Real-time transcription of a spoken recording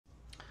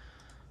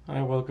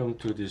Hi, welcome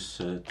to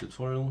this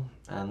tutorial,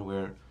 and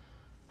we're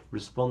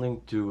responding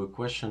to a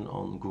question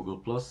on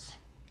Google+.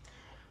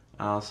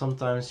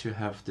 Sometimes you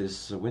have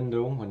this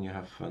window when you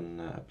have an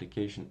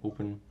application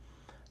open,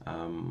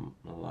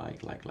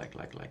 like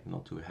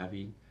not too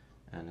heavy,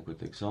 and a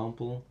good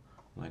example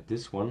like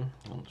this one,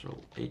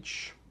 Control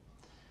H,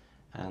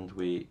 and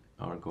we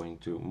are going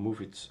to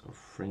move it,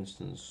 for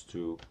instance,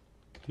 to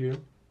here.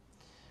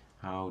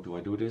 How do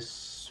I do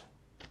this?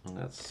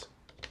 Let's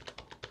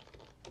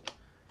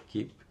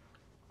keep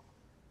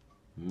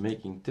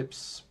making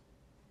tips,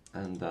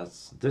 and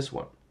that's this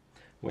one.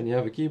 When you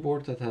have a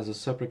keyboard that has a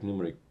separate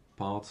numeric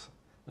pad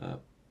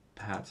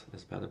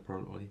is better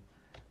probably,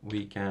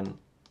 we can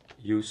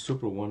use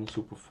Super 1,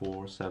 Super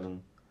 4,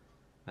 7.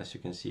 As you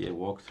can see, I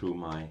walk through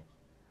my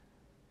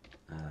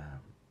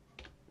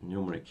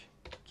numeric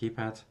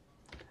keypad,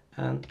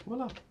 and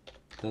voila,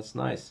 that's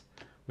nice.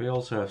 We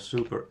also have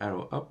super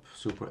arrow up,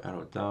 super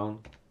arrow down,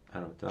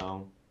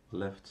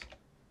 left,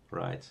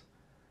 right,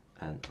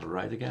 and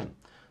right again.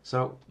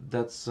 So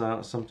that's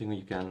something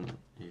you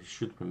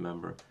should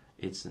remember.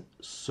 It's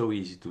so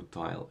easy to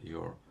tile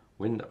your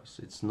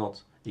windows. It's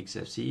not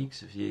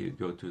XFCX. If you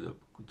go to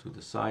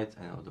the side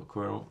and the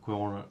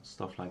corner,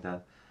 stuff like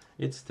that,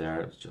 it's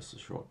there. It's just a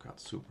shortcut,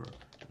 super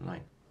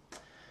 9.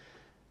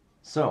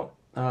 So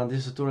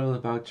this tutorial is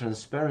about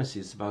transparency.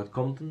 It's about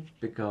content,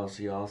 because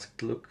he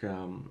asked, look,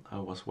 I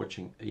was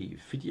watching a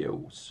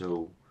video,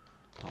 so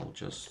I'll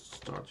just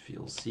start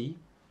VLC.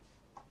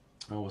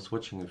 I was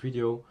watching a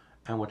video,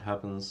 and what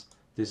happens,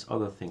 this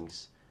other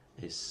things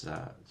is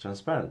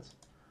transparent.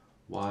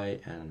 Why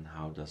and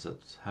how does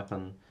it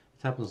happen?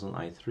 It happens on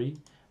i3,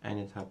 and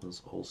it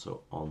happens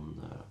also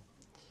on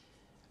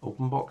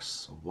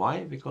openbox.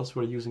 Why? Because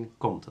we're using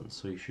compton,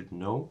 so you should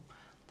know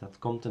that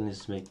compton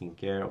is taking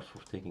care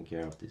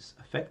of this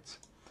effect,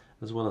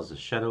 as well as the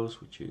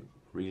shadows, which you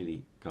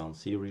really can't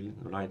see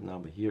right now,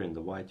 but here in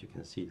the white you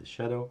can see the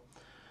shadow.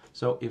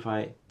 So if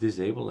I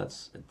disable,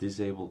 let's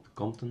disable the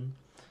compton.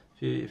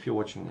 If you're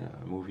watching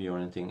a movie or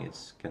anything,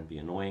 it can be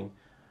annoying,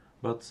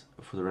 but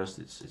for the rest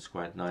it's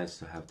quite nice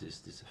to have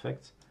this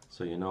effect.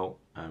 So you know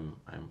I'm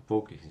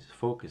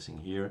focusing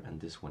here,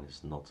 and this one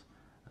is not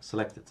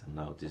selected, and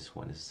now this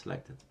one is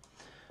selected.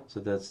 So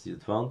that's the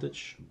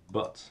advantage,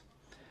 but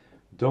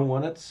don't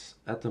want it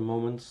at the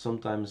moment.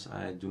 Sometimes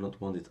I do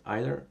not want it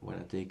either. When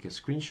I take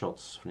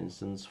screenshots, for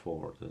instance,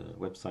 for the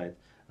website,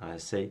 I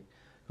say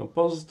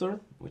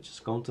compositor, which is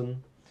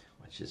compton,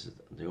 which is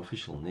the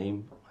official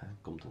name.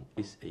 Compton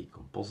is a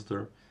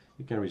compositor.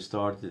 You can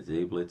restart it,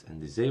 disable it, and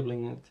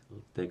disabling it,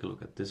 take a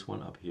look at this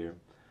one up here,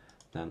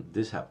 then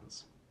this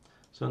happens.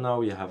 So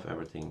now you have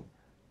everything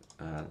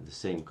the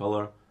same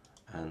color,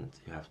 and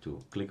you have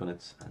to click on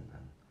it, and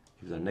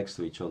if they're next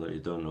to each other you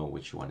don't know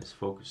which one is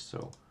focused.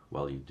 So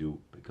well, you do,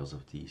 because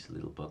of these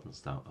little buttons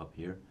down up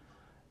here,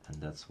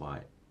 and that's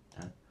why.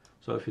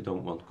 So if you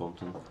don't want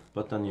compton,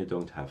 but then you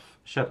don't have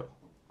shadow,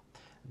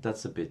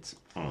 that's a bit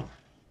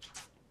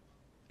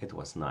it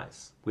was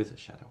nice with a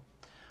shadow.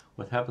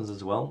 What happens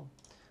as well,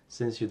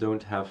 since you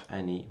don't have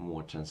any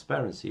more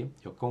transparency,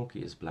 your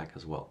conky is black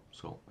as well.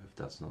 So if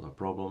that's not a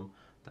problem,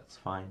 that's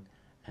fine,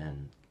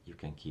 and you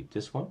can keep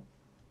this one.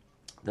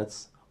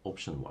 That's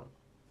option 1.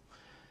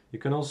 You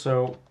can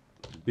also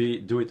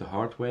do it the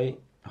hard way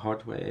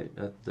at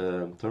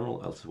the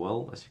terminal as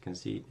well. As you can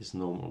see, it's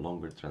no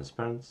longer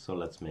transparent, so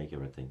let's make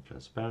everything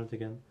transparent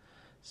again,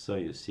 so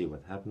you see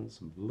what happens.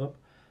 Blah.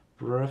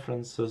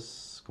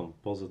 Preferences,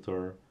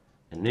 compositor,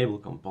 enable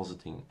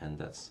compositing, and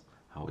that's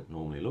how it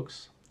normally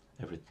looks.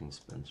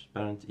 Everything's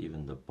transparent,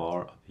 even the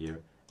bar up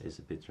here is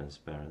a bit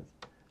transparent,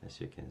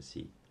 as you can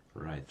see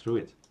right through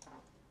it.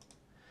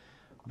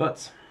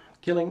 But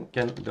killing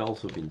can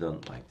also be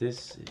done like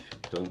this. If you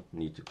don't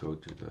need to go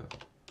to the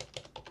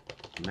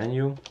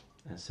menu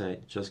and say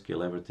just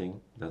kill everything,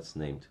 that's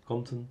named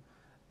compton,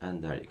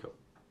 and there you go,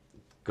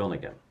 gone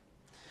again.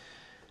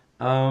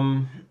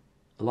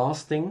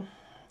 Last thing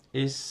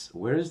is,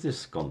 where is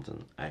this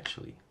compton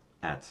actually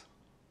at?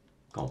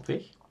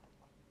 Config.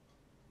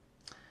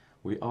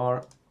 We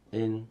are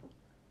in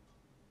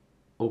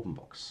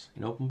openbox.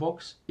 In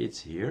openbox it's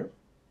here,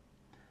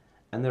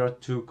 and there are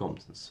 2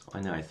 comptons.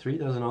 In i3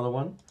 there's another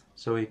one,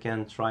 so you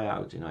can try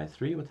out in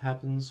i3 what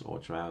happens, or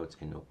try out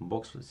in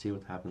openbox, let's see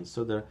what happens.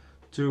 So there are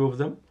 2 of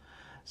them,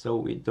 so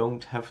we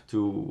don't have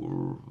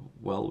to,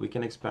 well, we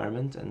can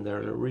experiment, and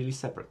they're really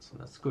separate, so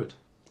that's good.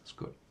 That's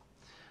good.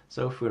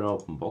 So if we're in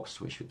openbox,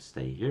 we should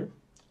stay here,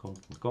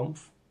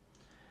 conf,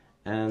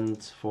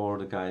 and for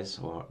the guys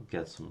who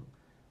get some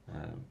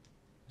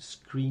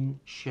screen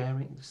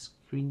sharing,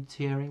 screen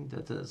tearing,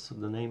 that is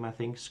the name, I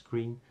think,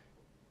 screen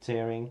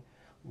tearing,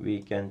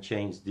 we can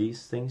change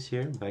these things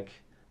here,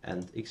 back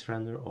and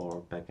Xrender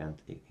or back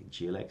and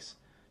GLX.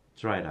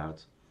 Try it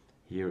out.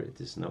 Here it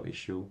is no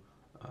issue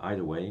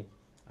either way,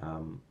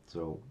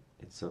 so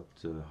it's up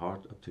to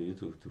you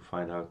to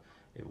find out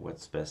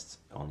what's best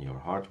on your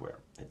hardware.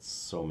 It's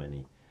so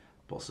many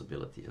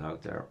possibilities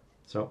out there.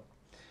 So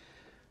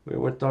we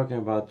were talking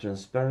about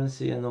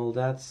transparency and all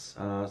that.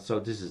 So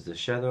this is the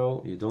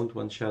shadow. You don't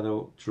want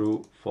shadow,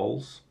 true,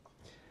 false.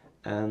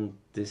 And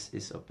this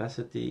is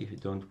opacity. If you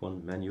don't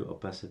want menu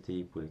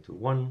opacity, put it to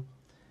 1.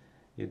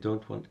 You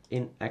don't want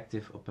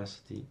inactive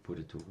opacity, put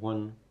it to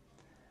 1.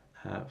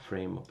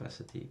 Frame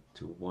opacity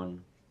to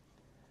 1.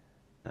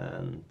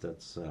 And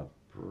that's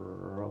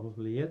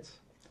probably it.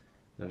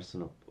 There's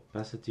an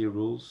opacity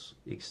rules,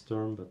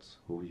 Xterm, but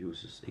who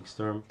uses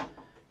Xterm?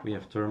 We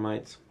have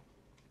termite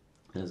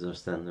as our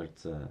standard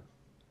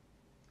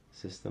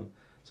system.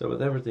 So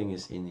with everything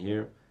is in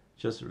here,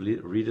 just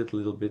read it a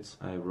little bit.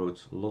 I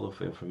wrote a lot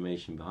of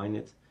information behind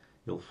it.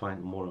 You'll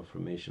find more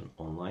information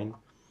online,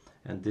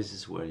 and this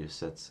is where you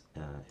set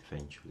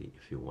eventually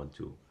if you want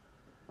to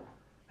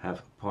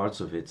have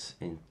parts of it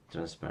in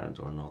transparent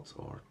or not,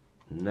 or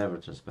never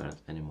transparent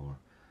anymore.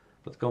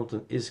 But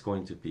Compton is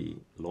going to be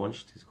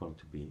launched, it's going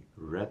to be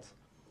red,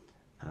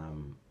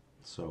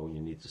 so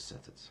you need to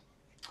set it.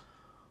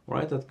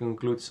 Alright, that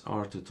concludes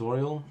our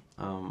tutorial.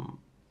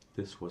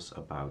 This was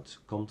about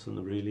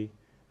Compton, really,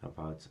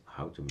 about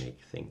how to make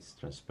things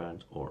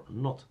transparent or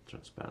not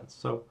transparent.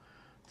 So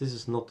this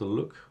is not the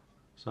look,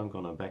 so I'm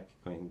going back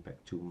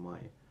to my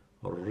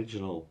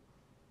original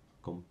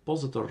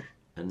compositor,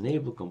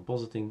 enable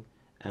compositing,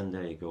 and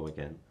there you go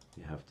again,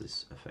 you have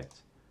this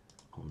effect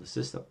on the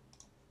system.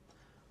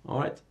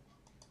 Alright,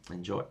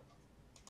 enjoy.